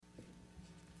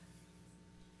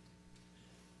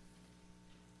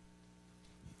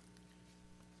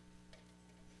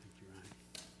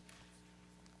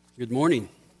Good morning.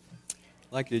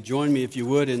 I'd like you to join me, if you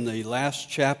would, in the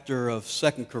last chapter of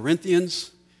 2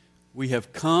 Corinthians. We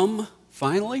have come,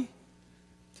 finally,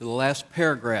 to the last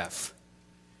paragraph.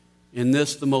 In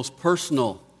this, the most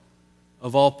personal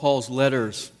of all Paul's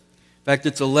letters. In fact,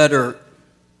 it's a letter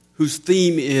whose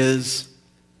theme is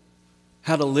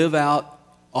how to live out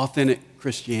authentic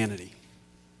Christianity.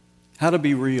 How to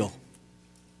be real.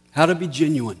 How to be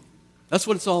genuine. That's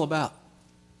what it's all about.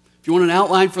 If you want an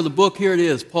outline for the book, here it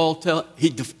is.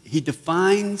 He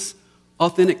defines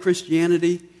authentic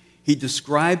Christianity, he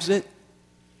describes it,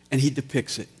 and he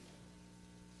depicts it.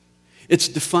 It's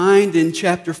defined in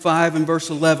chapter 5 and verse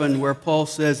 11, where Paul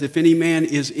says, if any man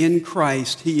is in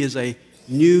Christ, he is a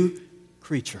new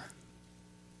creature.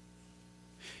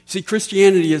 See,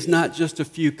 Christianity is not just a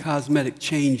few cosmetic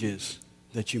changes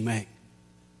that you make.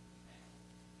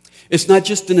 It's not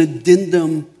just an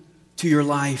addendum to your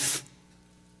life.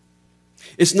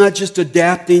 It's not just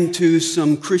adapting to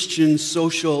some Christian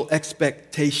social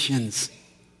expectations.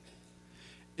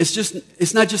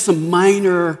 It's not just some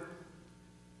minor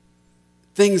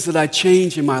things that I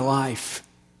change in my life.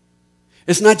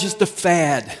 It's not just a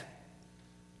fad.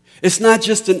 It's not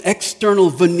just an external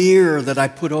veneer that I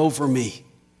put over me.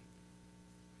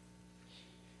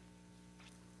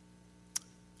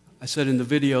 I said in the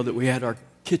video that we had our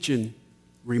kitchen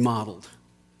remodeled.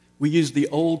 We used the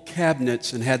old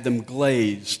cabinets and had them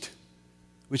glazed,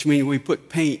 which means we put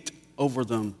paint over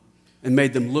them and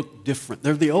made them look different.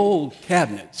 They're the old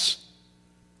cabinets,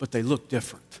 but they look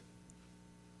different.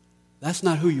 That's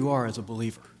not who you are as a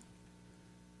believer.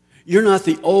 You're not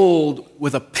the old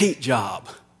with a paint job.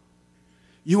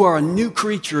 You are a new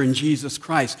creature in Jesus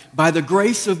Christ. By the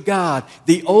grace of God,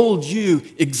 the old you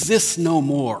exists no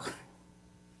more.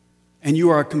 And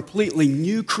you are a completely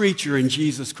new creature in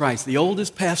Jesus Christ. The old has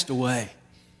passed away.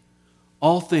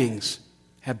 All things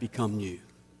have become new.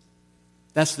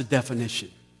 That's the definition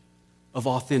of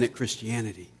authentic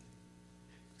Christianity.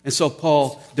 And so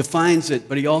Paul defines it,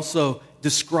 but he also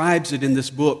describes it in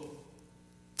this book.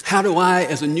 How do I,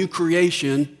 as a new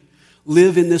creation,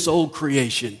 live in this old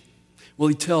creation? Well,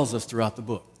 he tells us throughout the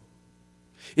book.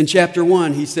 In chapter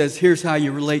 1, he says, here's how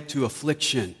you relate to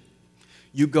affliction.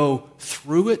 You go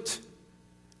through it,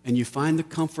 and you find the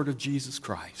comfort of Jesus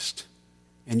Christ,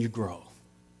 and you grow.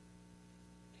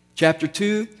 Chapter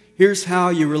 2, here's how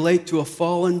you relate to a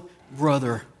fallen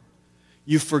brother.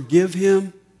 You forgive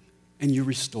him, and you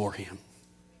restore him.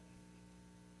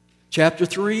 Chapter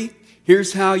 3,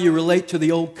 here's how you relate to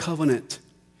the old covenant.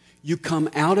 You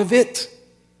come out of it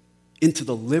into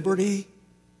the liberty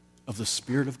of the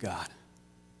Spirit of God.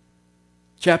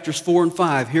 Chapters 4 and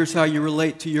 5, here's how you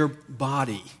relate to your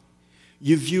body.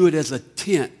 You view it as a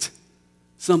tent,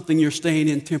 something you're staying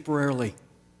in temporarily.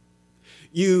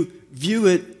 You view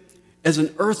it as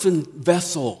an earthen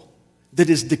vessel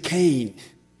that is decaying,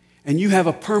 and you have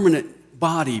a permanent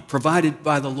body provided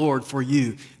by the Lord for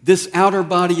you. This outer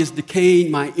body is decaying.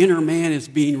 My inner man is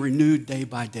being renewed day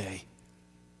by day.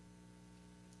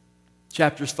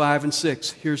 Chapters 5 and 6,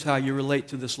 here's how you relate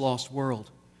to this lost world.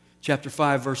 Chapter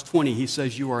 5, verse 20, he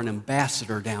says you are an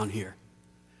ambassador down here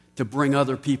to bring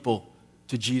other people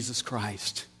to Jesus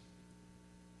Christ.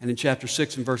 And in chapter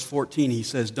 6 and verse 14, he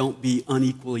says, don't be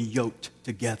unequally yoked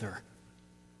together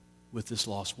with this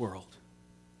lost world.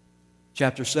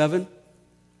 Chapter 7,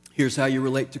 here's how you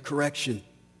relate to correction.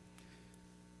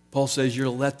 Paul says you're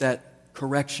to let that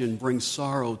correction bring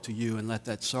sorrow to you and let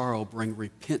that sorrow bring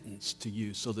repentance to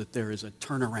you so that there is a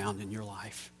turnaround in your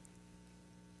life.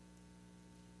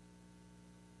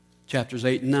 Chapters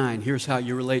 8 and 9, here's how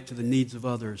you relate to the needs of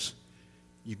others.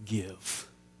 You give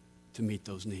to meet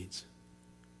those needs.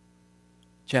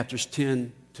 Chapters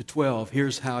 10 to 12,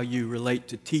 here's how you relate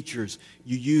to teachers.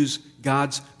 You use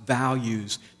God's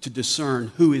values to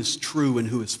discern who is true and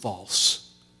who is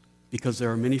false. Because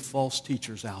there are many false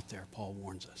teachers out there, Paul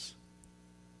warns us.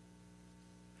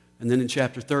 And then in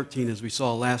chapter 13, as we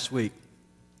saw last week,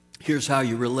 here's how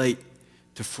you relate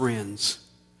to friends.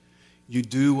 You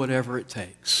do whatever it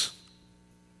takes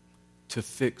to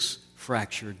fix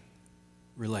fractured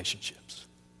relationships.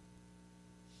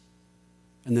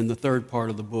 And then the third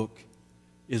part of the book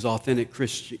is authentic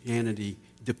Christianity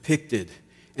depicted,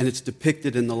 and it's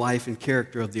depicted in the life and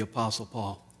character of the Apostle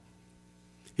Paul.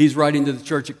 He's writing to the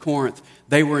church at Corinth.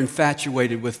 They were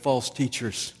infatuated with false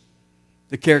teachers.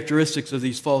 The characteristics of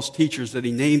these false teachers that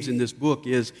he names in this book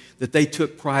is that they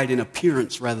took pride in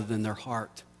appearance rather than their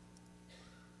heart.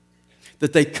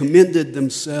 That they commended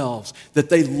themselves, that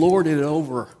they lorded it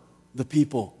over the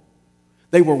people.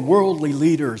 They were worldly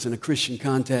leaders in a Christian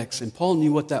context, and Paul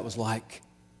knew what that was like.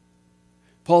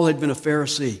 Paul had been a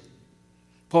Pharisee.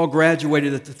 Paul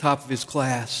graduated at the top of his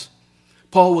class.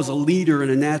 Paul was a leader in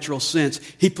a natural sense.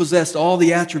 He possessed all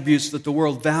the attributes that the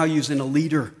world values in a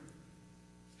leader.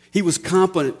 He was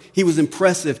competent. He was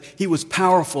impressive. He was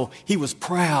powerful. He was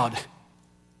proud.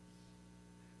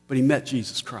 But he met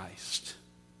Jesus Christ.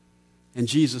 And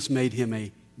Jesus made him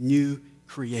a new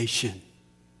creation.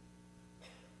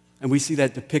 And we see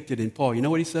that depicted in Paul. You know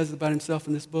what he says about himself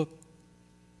in this book?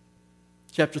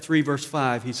 Chapter 3, verse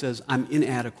 5, he says, I'm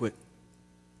inadequate.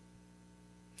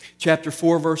 Chapter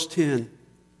 4, verse 10,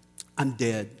 I'm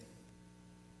dead.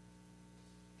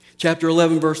 Chapter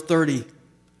 11, verse 30,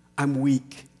 I'm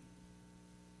weak.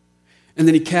 And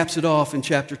then he caps it off in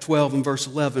chapter 12 and verse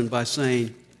 11 by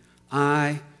saying,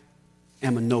 I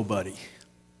am a nobody.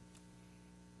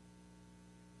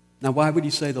 Now, why would he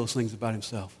say those things about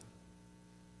himself?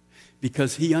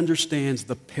 Because he understands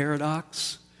the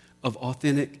paradox of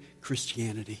authentic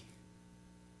Christianity.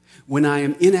 When I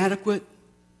am inadequate,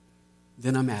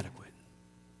 then I'm adequate.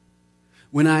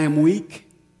 When I am weak,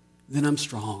 then I'm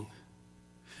strong.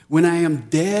 When I am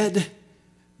dead,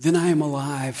 then I am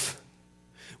alive.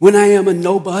 When I am a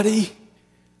nobody,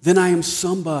 then I am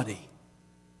somebody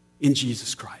in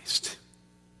Jesus Christ.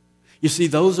 You see,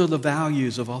 those are the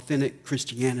values of authentic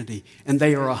Christianity, and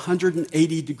they are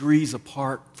 180 degrees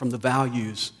apart from the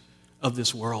values of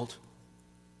this world.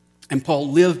 And Paul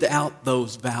lived out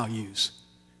those values.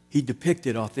 He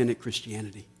depicted authentic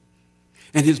Christianity.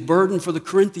 And his burden for the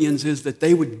Corinthians is that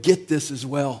they would get this as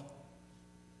well.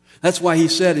 That's why he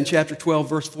said in chapter 12,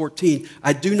 verse 14,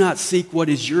 I do not seek what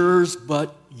is yours,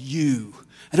 but you.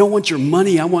 I don't want your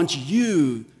money. I want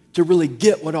you to really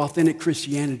get what authentic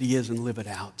Christianity is and live it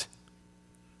out.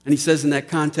 And he says in that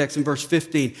context in verse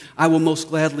 15, I will most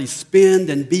gladly spend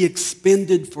and be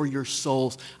expended for your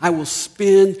souls. I will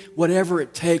spend whatever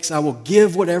it takes. I will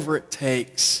give whatever it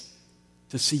takes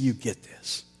to see you get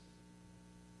this.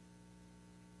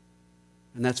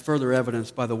 And that's further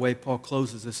evidenced by the way Paul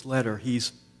closes this letter.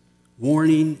 He's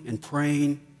warning and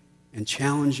praying and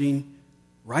challenging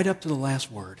right up to the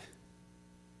last word.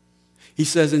 He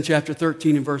says in chapter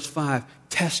 13 and verse 5,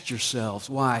 test yourselves.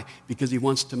 Why? Because he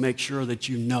wants to make sure that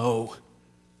you know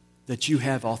that you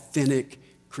have authentic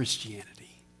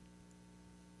Christianity.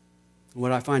 And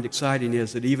what I find exciting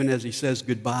is that even as he says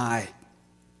goodbye,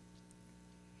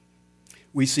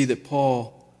 we see that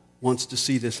Paul wants to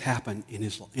see this happen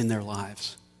in their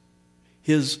lives.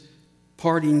 His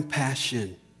parting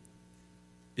passion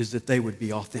is that they would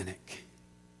be authentic.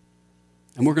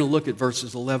 And we're going to look at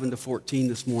verses 11 to 14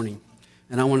 this morning.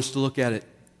 And I want us to look at it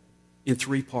in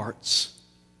three parts.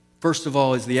 First of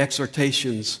all is the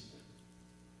exhortations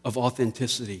of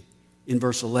authenticity in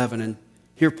verse 11. And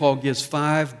here Paul gives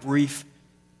 5 brief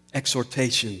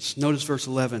exhortations. Notice verse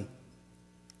 11.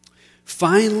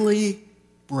 Finally,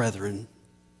 brethren,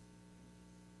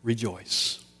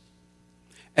 rejoice.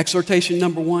 Exhortation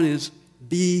number 1 is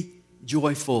be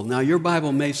joyful. Now, your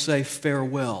Bible may say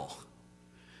farewell.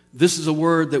 This is a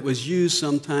word that was used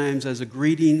sometimes as a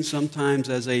greeting, sometimes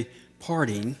as a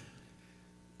parting.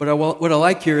 But what I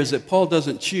like here is that Paul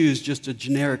doesn't choose just a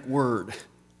generic word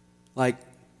like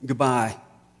goodbye,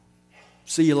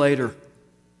 see you later,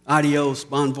 adios,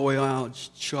 bon voyage,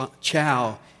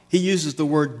 ciao. He uses the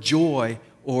word joy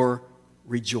or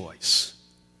rejoice,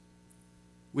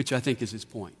 which I think is his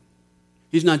point.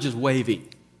 He's not just waving.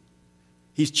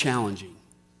 He's challenging.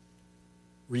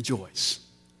 Rejoice.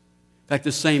 In fact,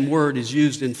 the same word is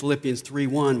used in Philippians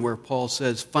 3:1 where Paul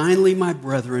says, finally, my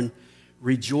brethren,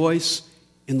 rejoice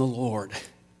in the Lord.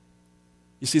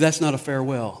 You see, that's not a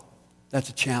farewell. That's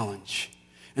a challenge.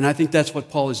 And I think that's what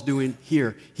Paul is doing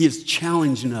here. He is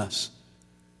challenging us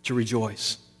to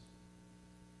rejoice.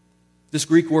 This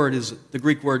Greek word is the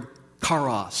Greek word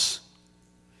charos.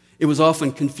 It was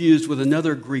often confused with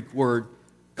another Greek word,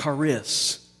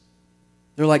 charis.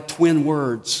 They're like twin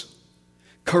words.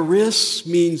 Charis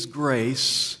means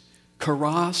grace.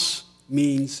 Charos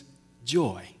means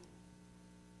joy.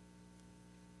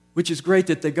 Which is great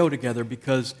that they go together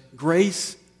because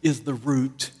grace is the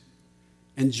root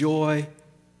and joy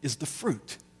is the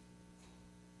fruit.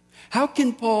 How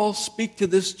can Paul speak to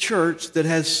this church that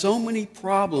has so many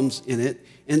problems in it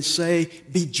and say,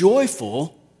 be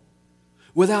joyful,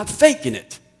 without faking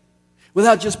it?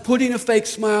 Without just putting a fake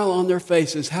smile on their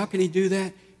faces. How can he do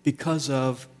that? Because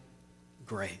of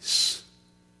grace.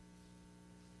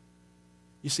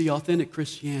 You see, authentic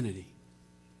Christianity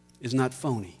is not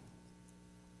phony.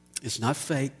 It's not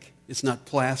fake. It's not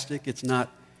plastic. It's not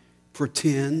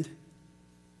pretend.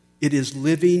 It is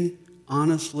living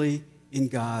honestly in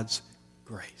God's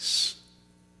grace.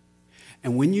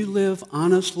 And when you live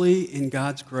honestly in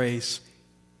God's grace,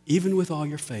 even with all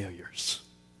your failures,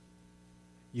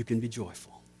 you can be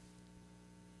joyful.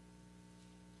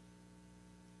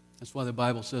 That's why the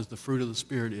Bible says the fruit of the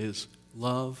Spirit is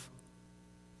love,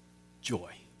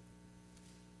 joy.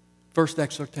 First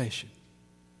exhortation,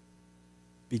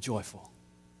 be joyful.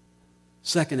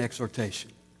 Second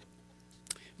exhortation,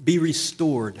 be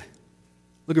restored.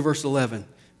 Look at verse 11.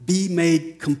 Be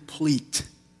made complete.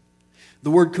 The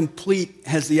word complete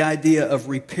has the idea of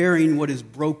repairing what is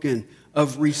broken,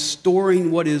 of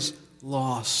restoring what is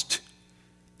lost.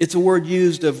 It's a word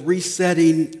used of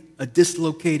resetting a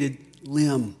dislocated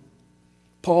limb.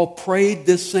 Paul prayed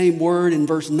this same word in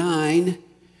verse 9.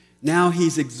 Now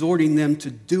he's exhorting them to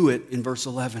do it in verse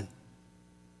 11.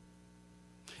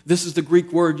 This is the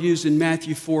Greek word used in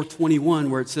Matthew 4:21,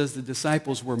 where it says the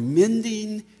disciples were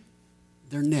mending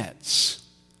their nets.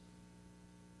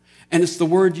 And it's the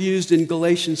word used in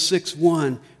Galatians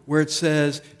 6:1, where it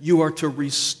says you are to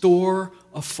restore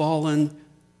a fallen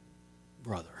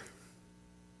brother.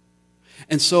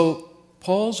 And so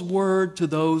Paul's word to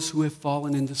those who have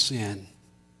fallen into sin,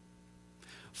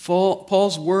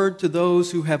 Paul's word to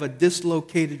those who have a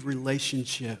dislocated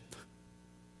relationship,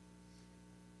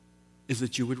 is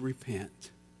that you would repent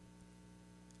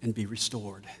and be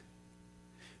restored.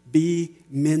 Be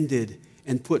mended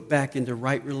and put back into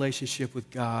right relationship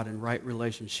with God and right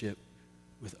relationship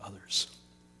with others.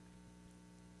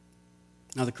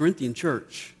 Now, the Corinthian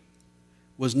church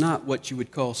was not what you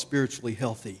would call spiritually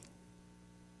healthy.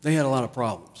 They had a lot of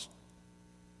problems.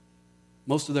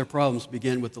 Most of their problems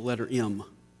began with the letter M.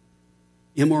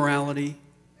 Immorality,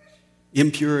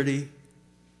 impurity,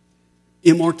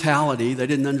 immortality. They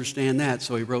didn't understand that,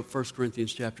 so he wrote 1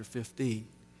 Corinthians chapter 15.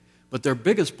 But their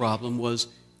biggest problem was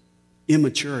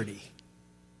immaturity.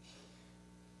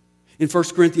 In 1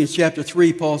 Corinthians chapter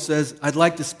 3, Paul says, I'd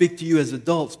like to speak to you as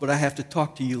adults, but I have to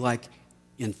talk to you like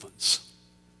infants.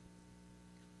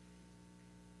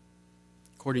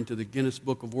 According to the Guinness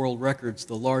Book of World Records,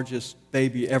 the largest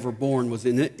baby ever born was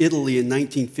in Italy in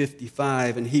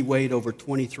 1955, and he weighed over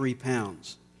 23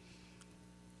 pounds.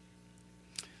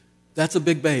 That's a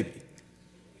big baby.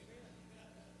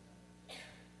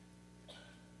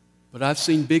 But I've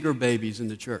seen bigger babies in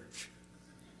the church.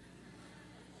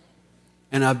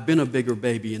 And I've been a bigger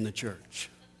baby in the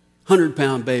church.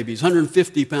 100-pound babies,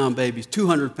 150-pound babies,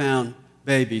 200-pound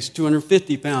babies,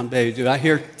 250-pound babies. Dude, I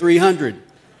hear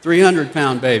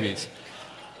 300-pound babies.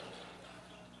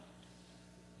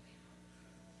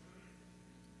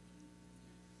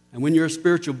 And when you're a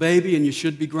spiritual baby and you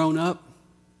should be grown up,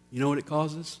 you know what it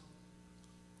causes?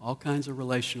 All kinds of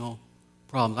relational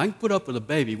problems. I can put up with a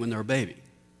baby when they're a baby,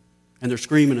 and they're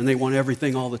screaming and they want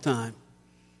everything all the time.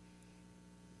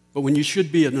 But when you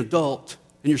should be an adult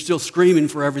and you're still screaming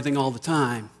for everything all the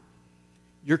time,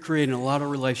 you're creating a lot of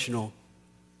relational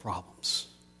problems.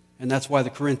 And that's why the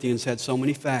Corinthians had so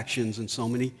many factions and so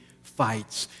many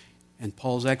fights. And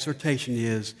Paul's exhortation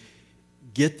is,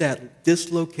 get that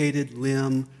dislocated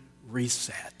limb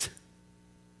reset.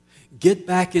 Get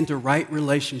back into right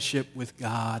relationship with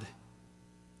God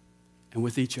and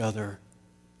with each other.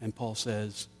 And Paul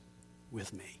says,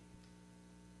 with me.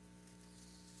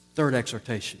 Third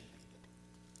exhortation.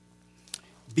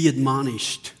 Be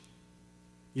admonished.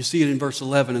 You see it in verse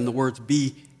 11 in the words,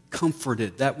 be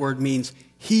comforted. That word means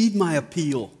heed my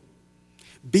appeal.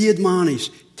 Be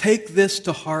admonished. Take this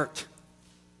to heart.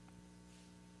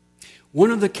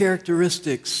 One of the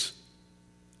characteristics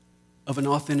of an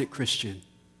authentic Christian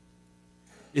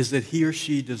is that he or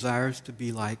she desires to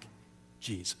be like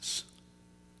Jesus.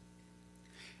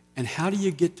 And how do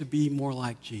you get to be more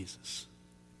like Jesus?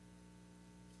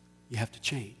 You have to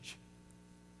change.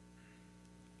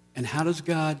 And how does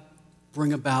God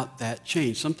bring about that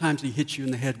change? Sometimes he hits you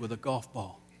in the head with a golf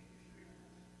ball.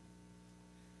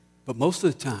 But most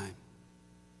of the time,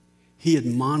 he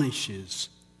admonishes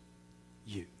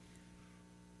you.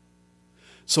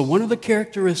 So one of the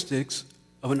characteristics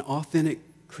of an authentic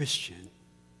Christian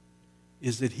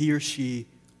is that he or she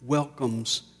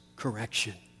welcomes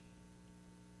correction.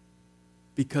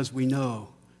 Because we know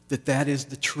that that is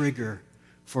the trigger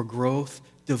for growth,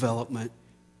 development,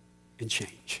 and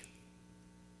change.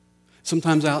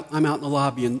 Sometimes I'm out in the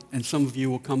lobby and some of you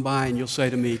will come by and you'll say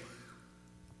to me,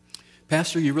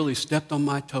 Pastor, you really stepped on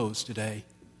my toes today.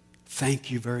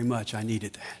 Thank you very much. I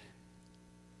needed that.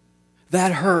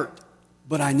 That hurt,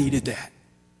 but I needed that.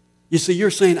 You see,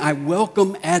 you're saying I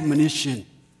welcome admonition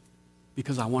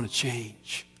because I want to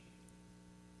change.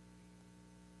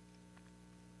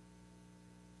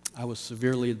 I was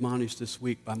severely admonished this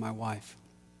week by my wife.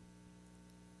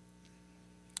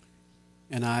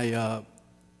 And I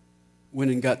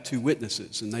went and got 2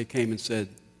 witnesses, and they came and said,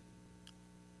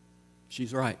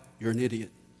 she's right, you're an idiot.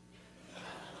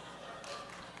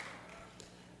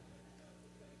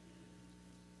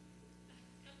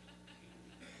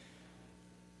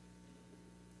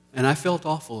 And I felt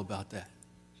awful about that.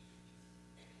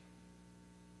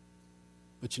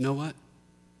 But you know what?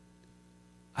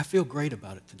 I feel great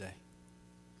about it today.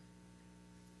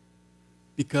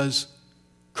 Because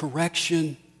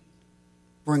correction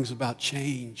brings about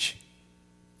change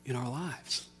in our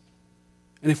lives.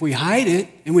 And if we hide it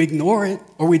and we ignore it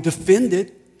or we defend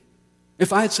it,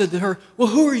 if I had said to her, well,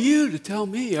 who are you to tell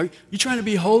me? Are you trying to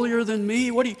be holier than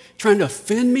me? What are you trying to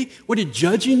offend me? What are you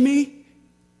judging me?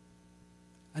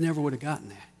 I never would have gotten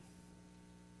that.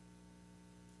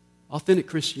 Authentic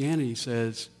Christianity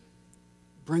says,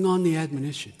 bring on the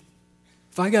admonition.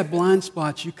 If I got blind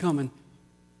spots, you come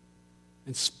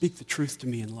and speak the truth to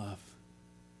me in love.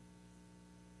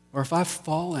 Or if I've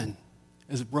fallen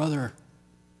as a brother,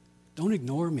 don't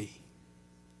ignore me.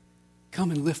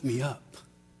 Come and lift me up.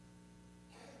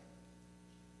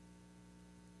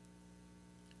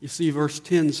 You see, verse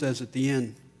 10 says at the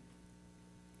end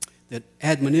that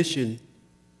admonition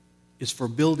is for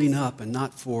building up and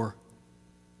not for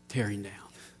tearing down.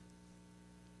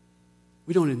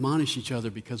 We don't admonish each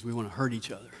other because we want to hurt each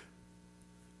other.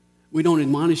 We don't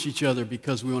admonish each other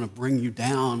because we want to bring you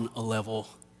down a level.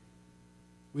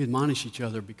 We admonish each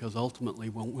other because ultimately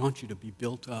we want you to be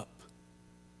built up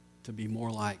to be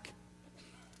more like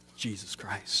Jesus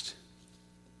Christ.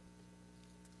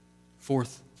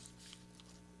 Fourth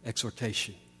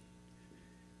exhortation.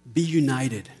 Be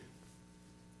united.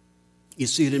 You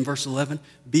see it in verse 11.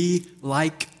 Be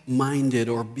like-minded,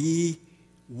 or be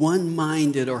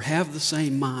one-minded, or have the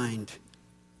same mind.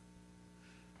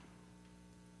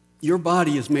 Your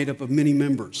body is made up of many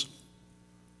members.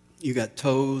 You got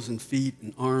toes and feet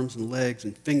and arms and legs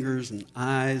and fingers and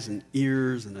eyes and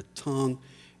ears and a tongue.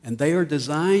 And they are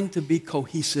designed to be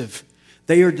cohesive.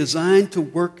 They are designed to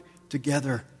work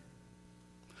together.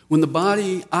 When the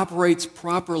body operates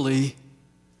properly,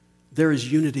 there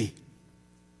is unity.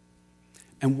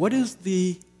 And what is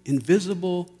the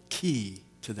invisible key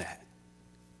to that?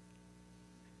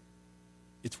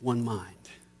 It's one mind.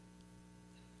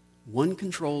 One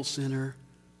control center,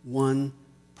 one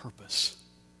purpose.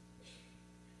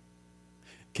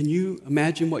 Can you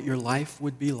imagine what your life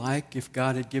would be like if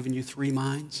God had given you 3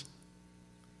 minds?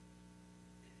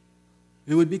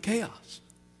 It would be chaos.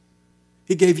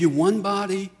 He gave you one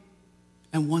body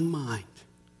and one mind.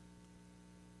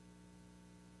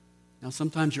 Now,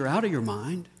 sometimes you're out of your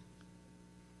mind,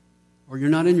 or you're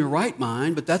not in your right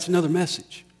mind, but that's another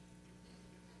message.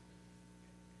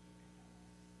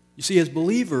 You see, as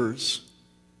believers,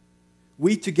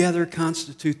 we together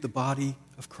constitute the body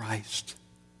of Christ.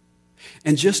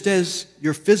 And just as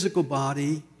your physical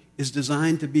body is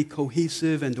designed to be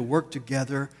cohesive and to work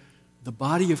together, the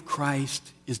body of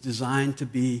Christ is designed to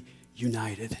be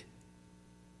united.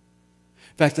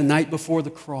 In fact, the night before the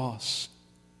cross,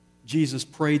 Jesus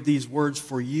prayed these words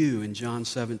for you in John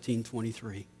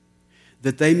 17:23,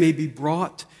 that they may be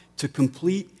brought to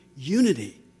complete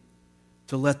unity,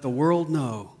 to let the world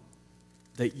know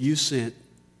that you sent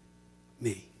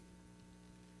me.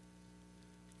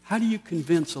 How do you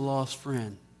convince a lost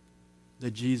friend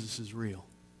that Jesus is real?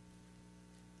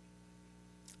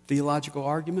 Theological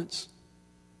arguments?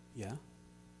 Yeah.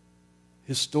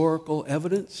 Historical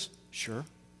evidence? Sure.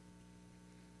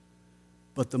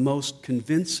 But the most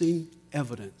convincing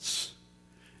evidence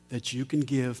that you can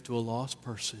give to a lost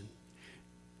person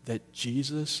that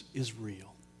Jesus is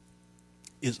real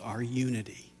is our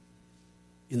unity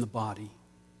in the body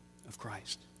of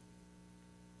Christ.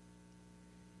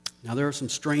 Now, there are some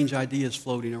strange ideas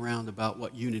floating around about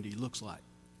what unity looks like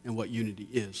and what unity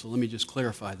is. So let me just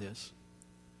clarify this.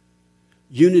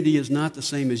 Unity is not the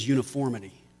same as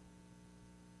uniformity.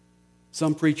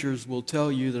 Some preachers will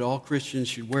tell you that all Christians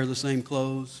should wear the same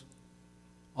clothes.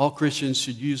 All Christians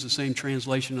should use the same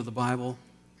translation of the Bible.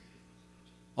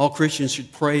 All Christians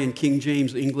should pray in King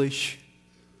James English.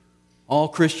 All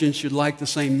Christians should like the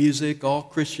same music. All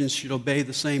Christians should obey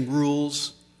the same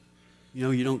rules. You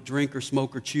know, you don't drink or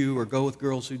smoke or chew or go with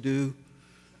girls who do.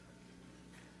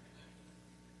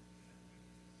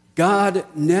 God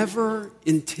never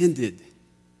intended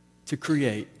to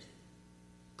create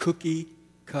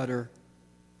cookie-cutter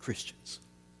Christians.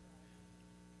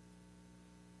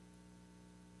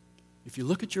 If you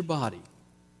look at your body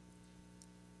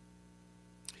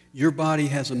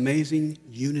has amazing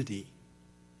unity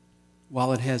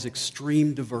while it has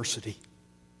extreme diversity.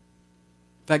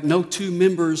 In fact, no 2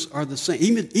 members are the same.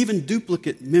 Even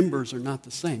duplicate members are not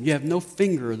the same. You have no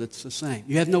finger that's the same.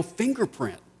 You have no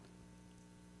fingerprint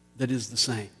that is the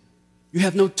same. You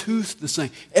have no tooth the same.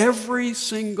 Every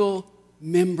single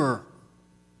member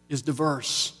is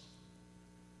diverse.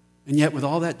 And yet, with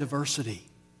all that diversity,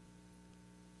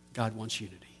 God wants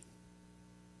unity.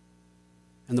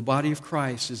 And the body of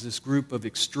Christ is this group of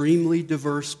extremely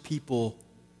diverse people,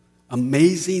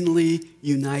 amazingly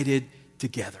united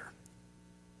together.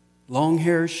 Long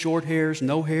hairs, short hairs,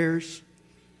 no hairs.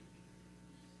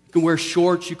 You can wear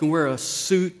shorts, you can wear a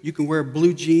suit, you can wear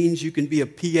blue jeans, you can be a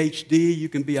PhD, you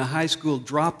can be a high school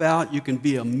dropout, you can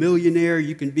be a millionaire,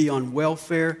 you can be on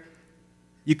welfare,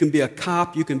 you can be a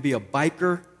cop, you can be a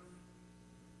biker,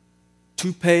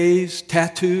 toupees,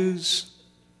 tattoos.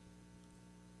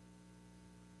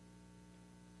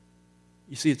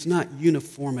 You see, it's not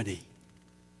uniformity.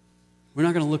 We're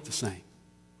not going to look the same.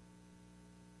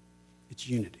 It's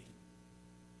unity.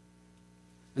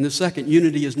 And the second,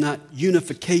 unity is not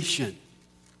unification.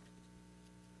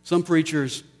 Some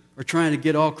preachers are trying to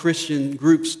get all Christian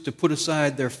groups to put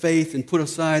aside their faith and put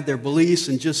aside their beliefs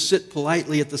and just sit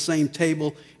politely at the same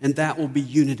table, and that will be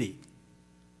unity.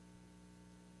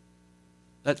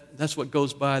 That's what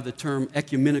goes by the term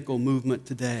ecumenical movement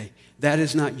today. That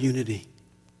is not unity.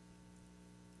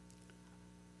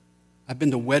 I've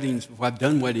been to weddings before. I've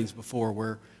done weddings before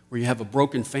where you have a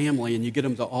broken family and you get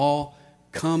them to all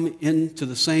come into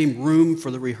the same room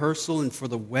for the rehearsal and for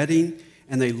the wedding,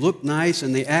 and they look nice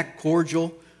and they act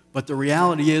cordial, but the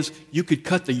reality is you could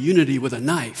cut the unity with a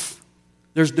knife.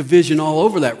 There's division all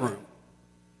over that room.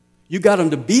 You got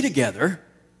them to be together,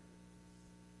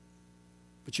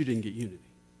 but you didn't get unity.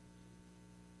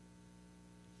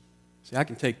 See, I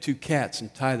can take two cats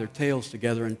and tie their tails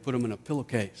together and put them in a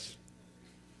pillowcase.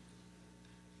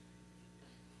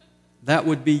 That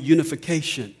would be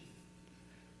unification,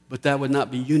 but that would not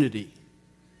be unity.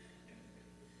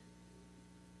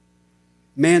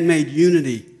 Man-made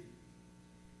unity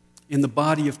in the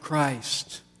body of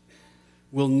Christ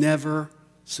will never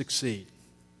succeed.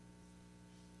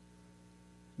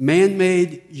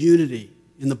 Man-made unity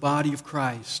in the body of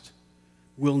Christ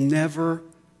will never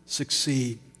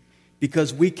succeed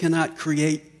because we cannot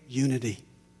create unity.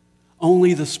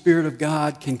 Only the Spirit of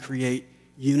God can create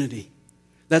unity.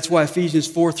 That's why Ephesians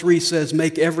 4:3 says,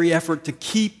 make every effort to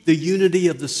keep the unity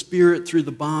of the Spirit through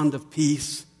the bond of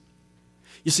peace.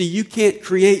 You see, you can't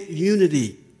create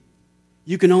unity.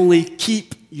 You can only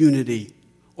keep unity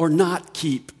or not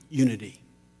keep unity.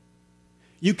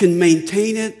 You can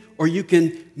maintain it or you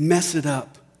can mess it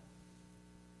up.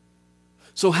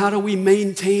 So how do we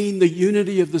maintain the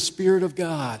unity of the Spirit of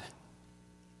God?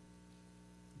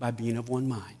 By being of one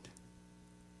mind.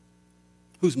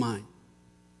 Whose mind?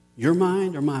 Your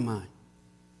mind or my mind?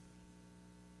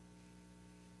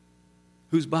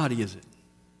 Whose body is it?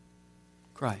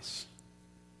 Christ.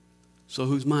 So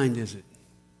whose mind is it?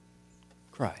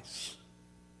 Christ.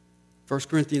 1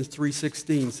 Corinthians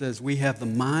 3:16 says we have the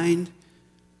mind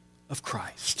of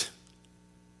Christ.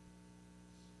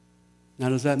 Now,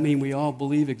 does that mean we all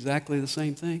believe exactly the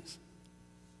same things?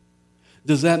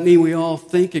 Does that mean we all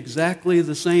think exactly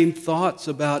the same thoughts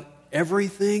about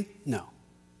everything? No.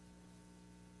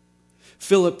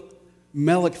 Philip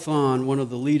Melanchthon, one of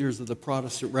the leaders of the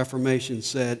Protestant Reformation,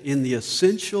 said, in the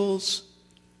essentials,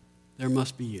 there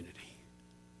must be unity.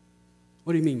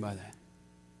 What do you mean by that?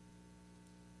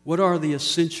 What are the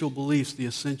essential beliefs, the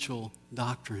essential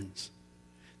doctrines?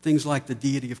 Things like the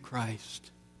deity of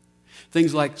Christ.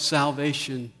 Things like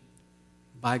salvation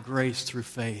by grace through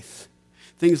faith.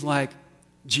 Things like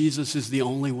Jesus is the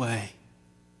only way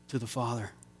to the Father.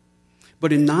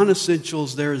 But in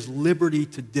non-essentials, there is liberty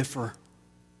to differ.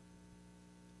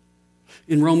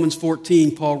 In Romans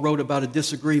 14, Paul wrote about a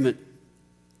disagreement.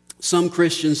 Some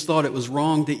Christians thought it was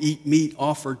wrong to eat meat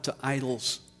offered to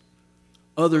idols.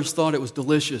 Others thought it was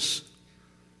delicious.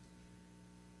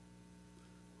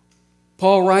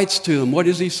 Paul writes to them, what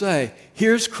does he say?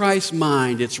 Here's Christ's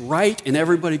mind. It's right, and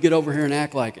everybody get over here and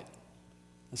act like it.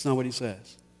 That's not what he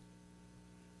says.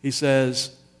 He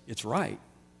says, it's right,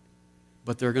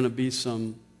 but there are going to be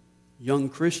some young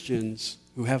Christians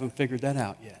who haven't figured that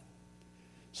out yet.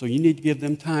 So you need to give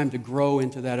them time to grow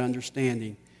into that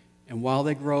understanding. And while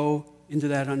they grow into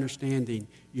that understanding,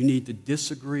 you need to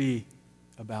disagree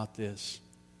about this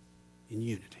in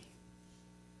unity.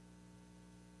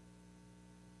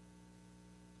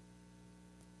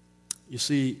 You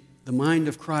see, the mind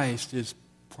of Christ is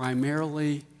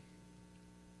primarily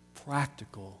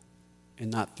practical and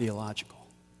not theological.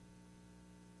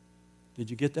 Did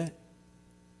you get that?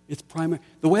 It's primary.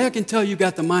 The way I can tell you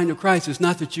got the mind of Christ is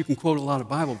not that you can quote a lot of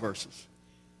Bible verses.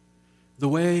 The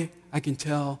way I can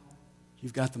tell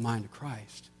you've got the mind of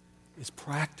Christ is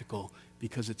practical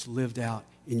because it's lived out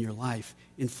in your life.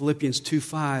 In Philippians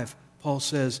 2:5, Paul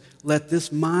says, let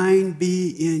this mind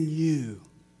be in you,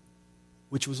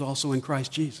 which was also in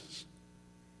Christ Jesus.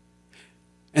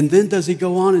 And then does he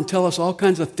go on and tell us all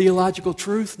kinds of theological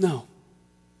truth? No.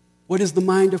 What is the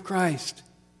mind of Christ?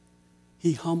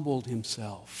 He humbled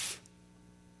himself.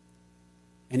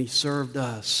 And he served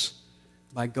us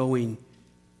by going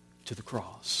to the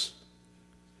cross.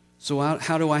 So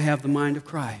how do I have the mind of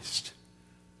Christ?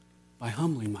 By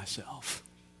humbling myself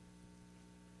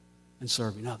and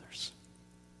serving others.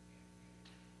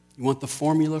 You want the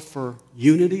formula for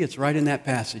unity? It's right in that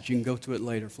passage. You can go to it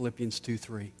later, Philippians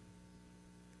 2:3.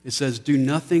 It says, do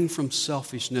nothing from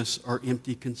selfishness or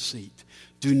empty conceit.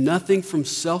 Do nothing from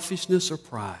selfishness or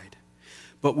pride,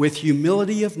 but with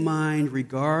humility of mind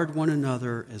regard one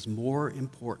another as more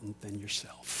important than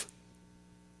yourself.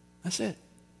 That's it.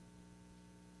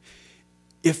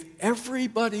 If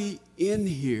everybody in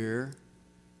here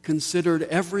considered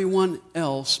everyone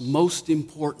else most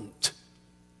important,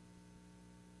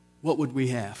 what would we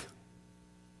have?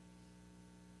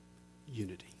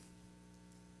 Unity.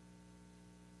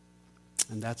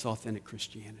 And that's authentic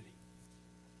Christianity.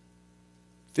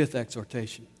 Fifth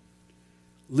exhortation.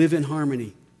 Live in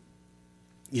harmony.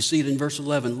 You see it in verse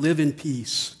 11. Live in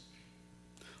peace.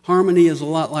 Harmony is a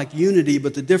lot like unity,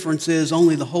 but the difference is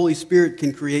only the Holy Spirit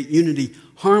can create unity.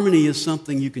 Harmony is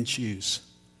something you can choose.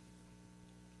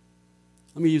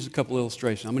 Let me use a couple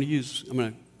illustrations. I'm going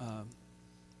to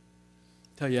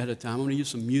tell you ahead of time, I'm going to use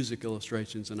some music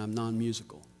illustrations, and I'm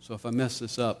non-musical. So if I mess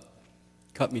this up,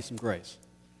 cut me some grace.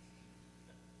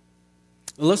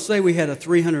 Well, let's say we had a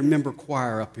 300-member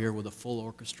choir up here with a full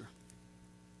orchestra.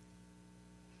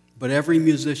 But every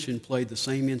musician played the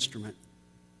same instrument,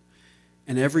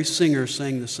 and every singer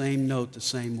sang the same note the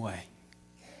same way.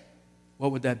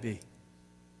 What would that be?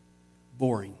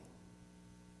 Boring.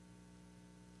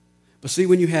 But see,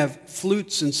 when you have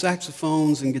flutes and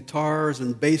saxophones and guitars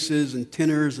and basses and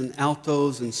tenors and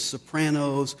altos and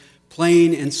sopranos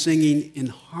playing and singing in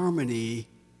harmony,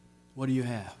 what do you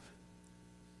have?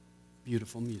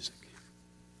 Beautiful music.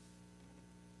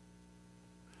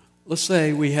 Let's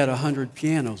say we had 100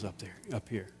 pianos up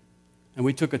here, and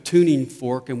we took a tuning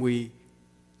fork and we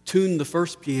tuned the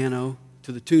first piano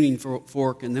to the tuning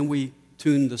fork, and then we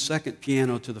tuned the second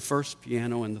piano to the first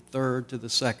piano, and the third to the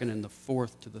second, and the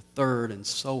fourth to the third, and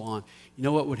so on. You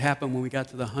know what would happen when we got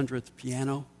to the 100th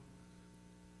piano?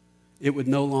 It would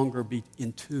no longer be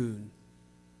in tune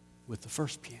with the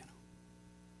first piano.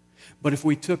 But if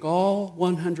we took all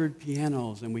 100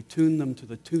 pianos and we tuned them to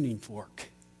the tuning fork,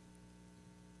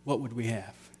 what would we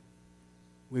have?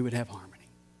 We would have harmony.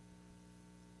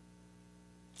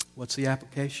 What's the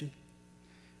application?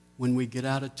 When we get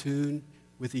out of tune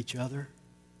with each other,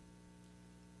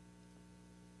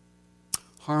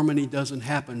 harmony doesn't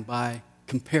happen by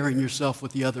comparing yourself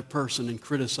with the other person and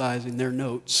criticizing their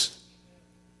notes.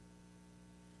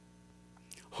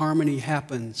 Harmony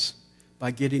happens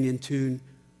by getting in tune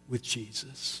with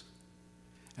Jesus.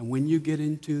 And when you get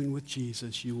in tune with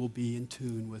Jesus, you will be in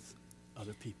tune with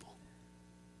other people.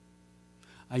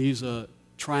 I use a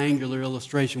triangular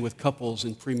illustration with couples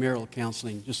in premarital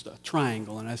counseling, just a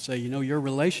triangle, and I say, your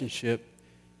relationship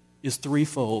is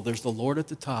threefold. There's the Lord at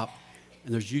the top,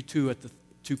 and there's you two at the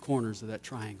two corners of that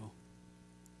triangle.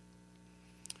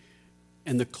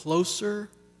 And the closer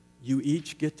you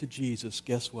each get to Jesus,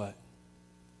 guess what?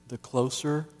 The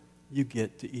closer you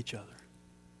get to each other.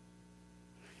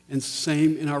 And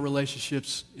same in our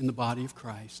relationships in the body of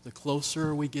Christ. The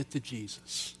closer we get to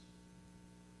Jesus,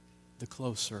 the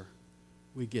closer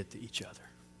we get to each other.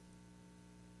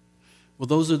 Well,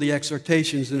 those are the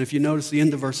exhortations, and if you notice the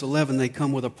end of verse 11, they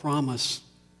come with a promise.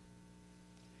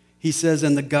 He says,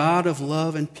 and the God of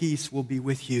love and peace will be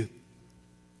with you.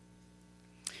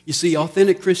 You see,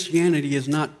 authentic Christianity is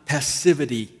not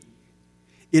passivity.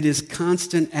 It is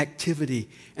constant activity,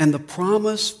 and the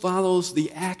promise follows the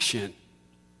action.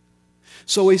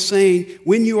 So he's saying,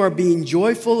 when you are being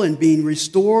joyful and being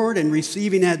restored and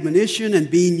receiving admonition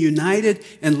and being united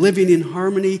and living in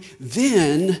harmony,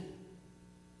 then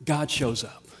God shows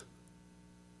up.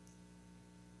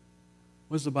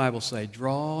 What does the Bible say?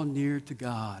 Draw near to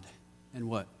God, and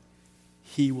what?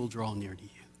 He will draw near to you.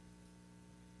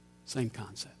 Same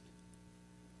concept.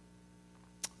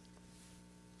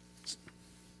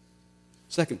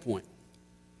 Second point.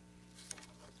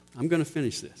 I'm going to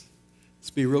finish this. Let's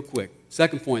be real quick.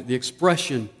 Second point, the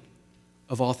expression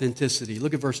of authenticity.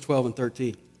 Look at verse 12 and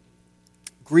 13.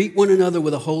 Greet one another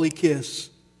with a holy kiss.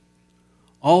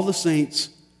 All the saints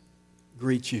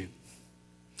greet you.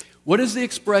 What is the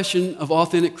expression of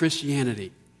authentic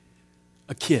Christianity?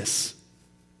 A kiss.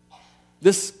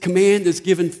 This command is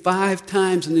given 5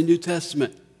 times in the New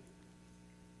Testament.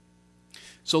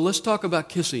 So let's talk about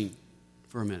kissing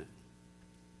for a minute.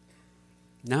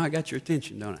 Now I got your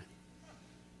attention, don't I?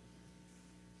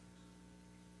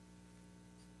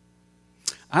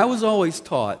 I was always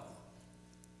taught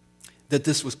that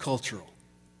this was cultural.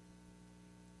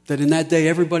 That in that day,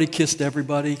 everybody kissed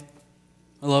everybody.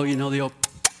 Hello, the old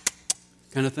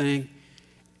kind of thing.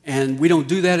 And we don't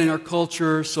do that in our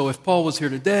culture, so if Paul was here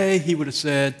today, he would have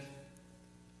said,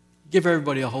 give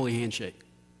everybody a holy handshake.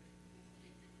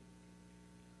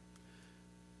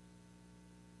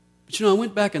 But I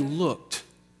went back and looked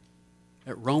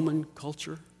at Roman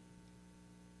culture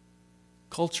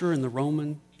in the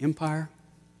Roman Empire.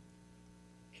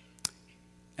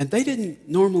 And they didn't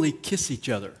normally kiss each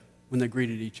other when they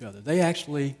greeted each other. They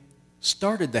actually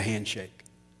started the handshake.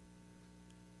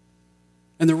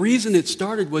 And the reason it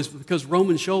started was because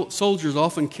Roman soldiers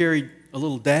often carried a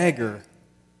little dagger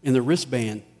in the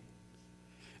wristband.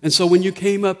 And so when you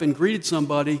came up and greeted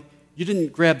somebody, you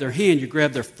didn't grab their hand, you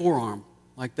grabbed their forearm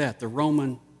like that, the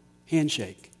Roman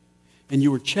handshake. And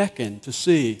you were checking to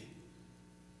see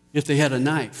if they had a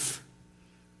knife.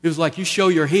 It was like you show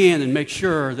your hand and make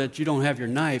sure that you don't have your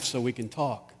knife so we can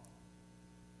talk.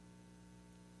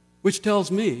 Which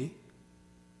tells me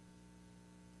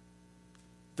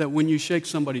that when you shake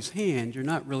somebody's hand, you're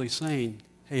not really saying,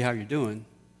 hey, how you doing?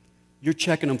 You're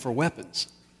checking them for weapons.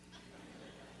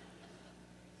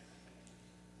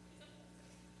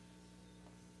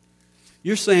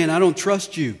 You're saying, I don't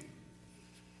trust you.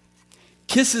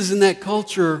 Kisses in that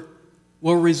culture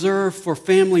were reserved for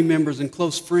family members and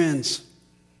close friends.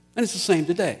 And it's the same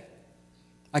today.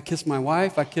 I kiss my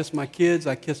wife, I kiss my kids,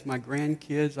 I kiss my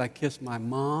grandkids, I kiss my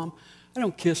mom. I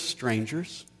don't kiss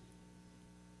strangers.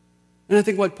 And I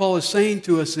think what Paul is saying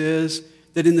to us is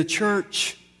that in the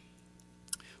church,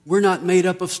 we're not made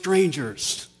up of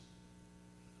strangers.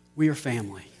 We are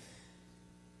family.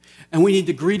 And we need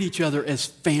to greet each other as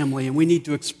family, and we need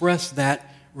to express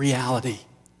that reality.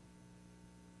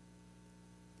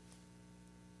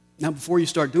 Now, before you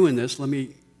start doing this, let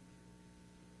me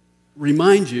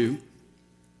remind you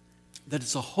that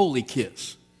it's a holy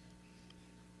kiss.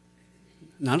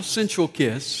 Not a sensual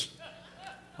kiss,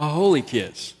 a holy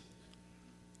kiss.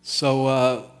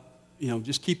 So,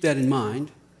 just keep that in mind.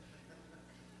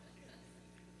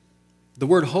 The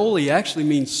word holy actually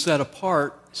means set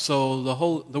apart, so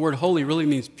the word holy really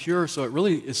means pure, so it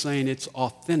really is saying it's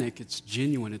authentic, it's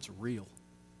genuine, it's real.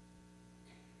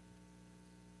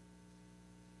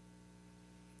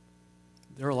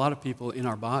 There are a lot of people in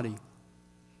our body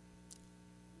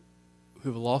who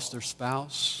have lost their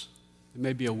spouse. They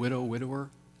may be a widow, widower.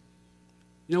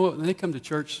 You know what? When they come to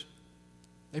church,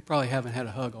 they probably haven't had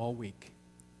a hug all week.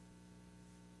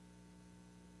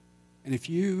 And if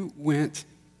you went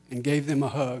and gave them a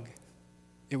hug,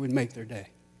 it would make their day.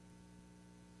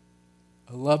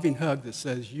 A loving hug that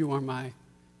says, you are my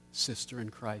sister in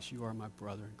Christ. You are my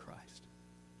brother in Christ.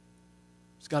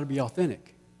 It's got to be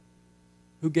authentic.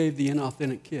 Who gave the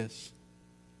inauthentic kiss?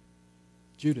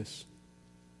 Judas.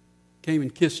 Came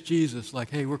and kissed Jesus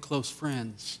like, hey, we're close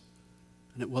friends.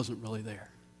 And it wasn't really there.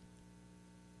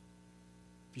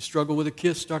 If you struggle with a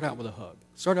kiss, start out with a hug.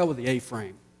 Start out with the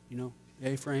A-frame. The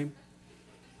A-frame?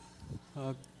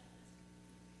 Hug.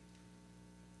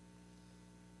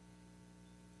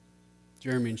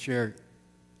 Jeremy and Cher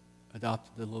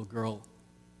adopted the little girl,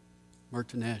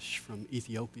 Mertanesh, from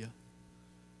Ethiopia.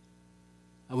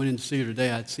 I went in to see her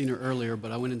today. I'd seen her earlier,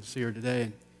 but I went in to see her today,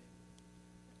 and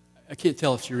I can't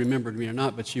tell if she remembered me or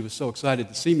not, but she was so excited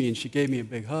to see me, and she gave me a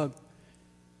big hug.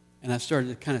 And I started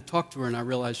to kind of talk to her, and I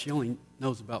realized she only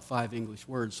knows about 5 English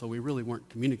words, so we really weren't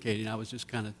communicating. I was just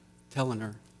kind of telling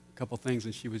her a couple things,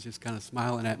 and she was just kind of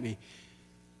smiling at me.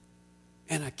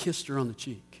 And I kissed her on the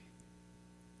cheek.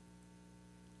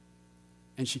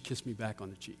 And she kissed me back on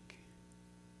the cheek.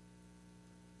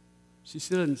 She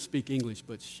still doesn't speak English,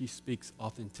 but she speaks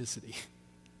authenticity.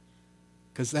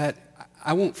 Because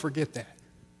I won't forget that.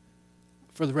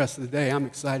 For the rest of the day, I'm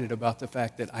excited about the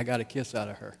fact that I got a kiss out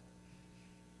of her.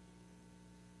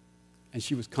 And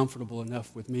she was comfortable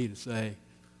enough with me to say,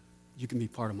 you can be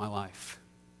part of my life,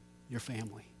 your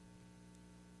family.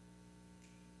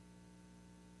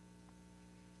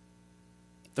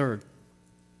 Third,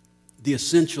 the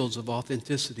essentials of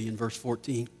authenticity in verse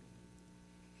 14.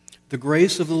 The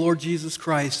grace of the Lord Jesus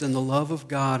Christ and the love of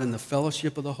God and the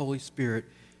fellowship of the Holy Spirit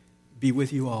be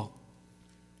with you all.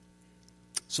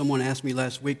 Someone asked me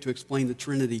last week to explain the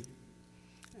Trinity,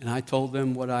 and I told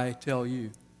them what I tell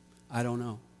you. I don't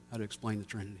know how to explain the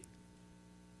Trinity.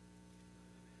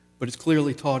 But it's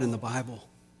clearly taught in the Bible.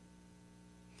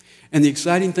 And the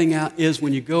exciting thing is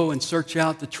when you go and search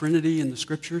out the Trinity in the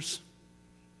Scriptures,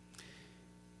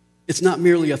 it's not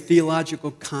merely a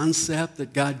theological concept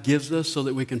that God gives us so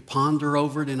that we can ponder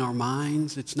over it in our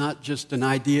minds. It's not just an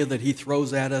idea that He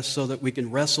throws at us so that we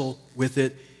can wrestle with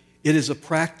it. It is a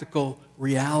practical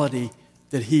reality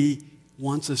that He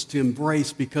wants us to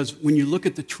embrace, because when you look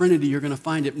at the Trinity, you're going to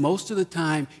find it most of the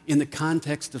time in the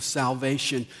context of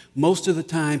salvation. Most of the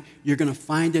time, you're going to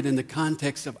find it in the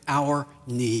context of our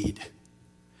need.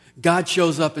 God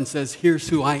shows up and says, here's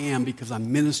who I am because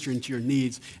I'm ministering to your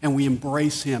needs. And we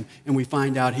embrace him and we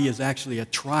find out he is actually a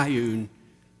triune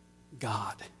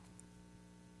God.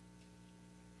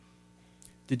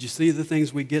 Did you see the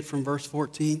things we get from verse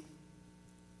 14?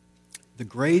 The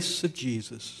grace of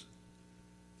Jesus,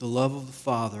 the love of the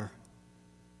Father,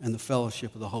 and the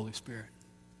fellowship of the Holy Spirit.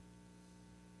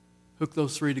 Hook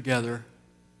those three together,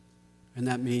 and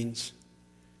that means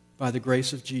by the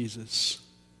grace of Jesus,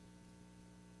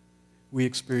 we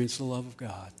experience the love of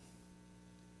God,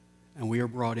 and we are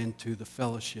brought into the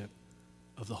fellowship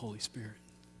of the Holy Spirit.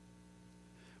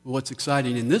 But what's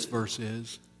exciting in this verse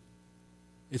is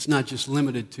it's not just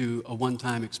limited to a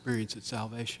one-time experience at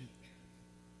salvation,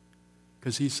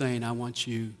 because he's saying, I want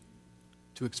you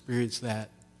to experience that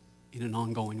in an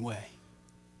ongoing way.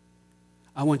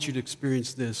 I want you to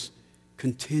experience this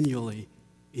continually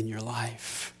in your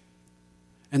life.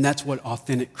 And that's what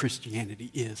authentic Christianity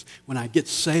is. When I get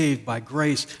saved by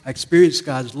grace, I experience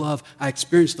God's love, I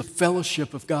experience the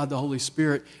fellowship of God, the Holy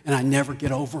Spirit, and I never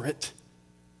get over it,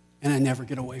 and I never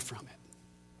get away from it.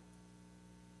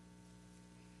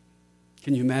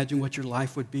 Can you imagine what your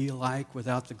life would be like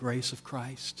without the grace of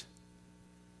Christ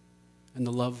and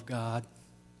the love of God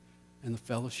and the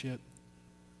fellowship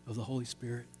of the Holy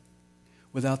Spirit?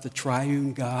 Without the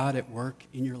triune God at work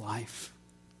in your life?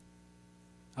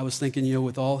 I was thinking,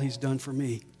 with all he's done for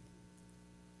me,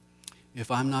 if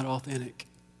I'm not authentic,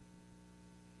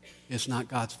 it's not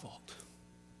God's fault.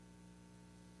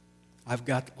 I've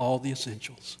got all the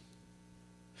essentials.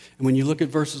 And when you look at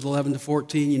verses 11 to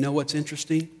 14, you know what's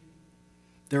interesting?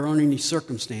 There aren't any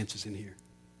circumstances in here.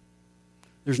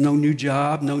 There's no new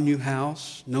job, no new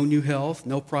house, no new health,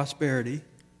 no prosperity.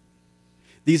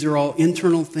 These are all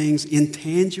internal things,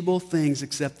 intangible things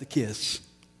except the kiss.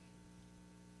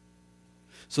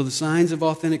 So the signs of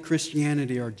authentic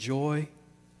Christianity are joy,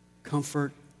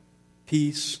 comfort,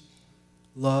 peace,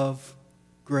 love,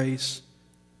 grace,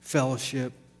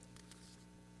 fellowship,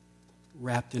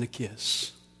 wrapped in a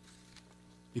kiss,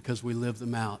 because we live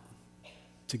them out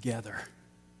together.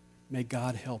 May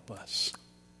God help us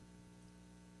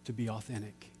to be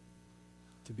authentic,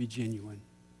 to be genuine,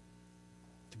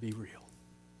 to be real.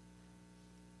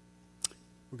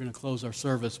 We're going to close our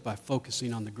service by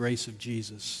focusing on the grace of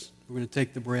Jesus. We're going to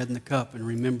take the bread and the cup and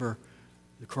remember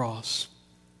the cross.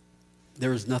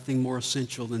 There is nothing more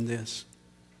essential than this.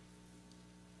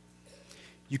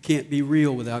 You can't be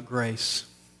real without grace.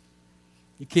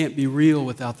 You can't be real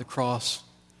without the cross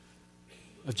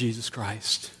of Jesus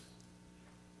Christ.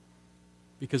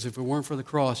 Because if it weren't for the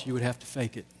cross, you would have to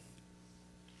fake it.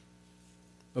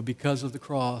 But because of the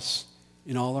cross,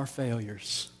 in all our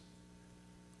failures,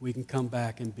 we can come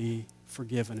back and be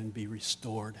forgiven and be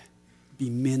restored, be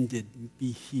mended,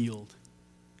 be healed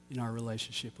in our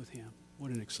relationship with him.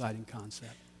 What an exciting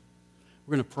concept.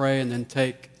 We're going to pray and then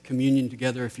take communion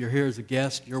together. If you're here as a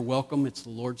guest, you're welcome. It's the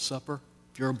Lord's Supper.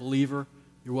 If you're a believer,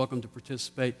 you're welcome to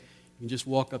participate. You can just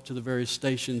walk up to the various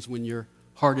stations when your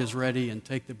heart is ready and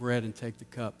take the bread and take the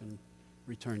cup and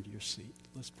return to your seat.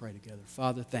 Let's pray together.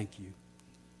 Father, thank you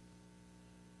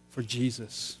for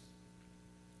Jesus.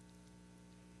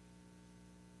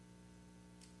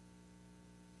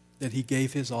 That he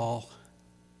gave his all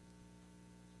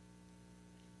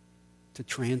to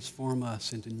transform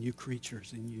us into new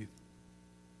creatures in you.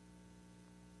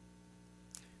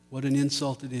 What an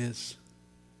insult it is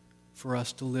for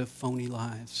us to live phony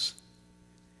lives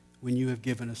when you have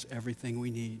given us everything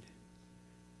we need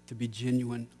to be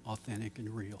genuine, authentic, and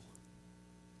real.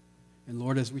 And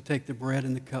Lord, as we take the bread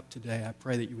and the cup today, I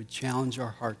pray that you would challenge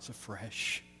our hearts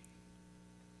afresh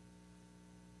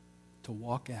to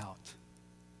walk out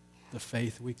the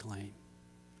faith we claim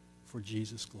for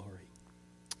Jesus' glory.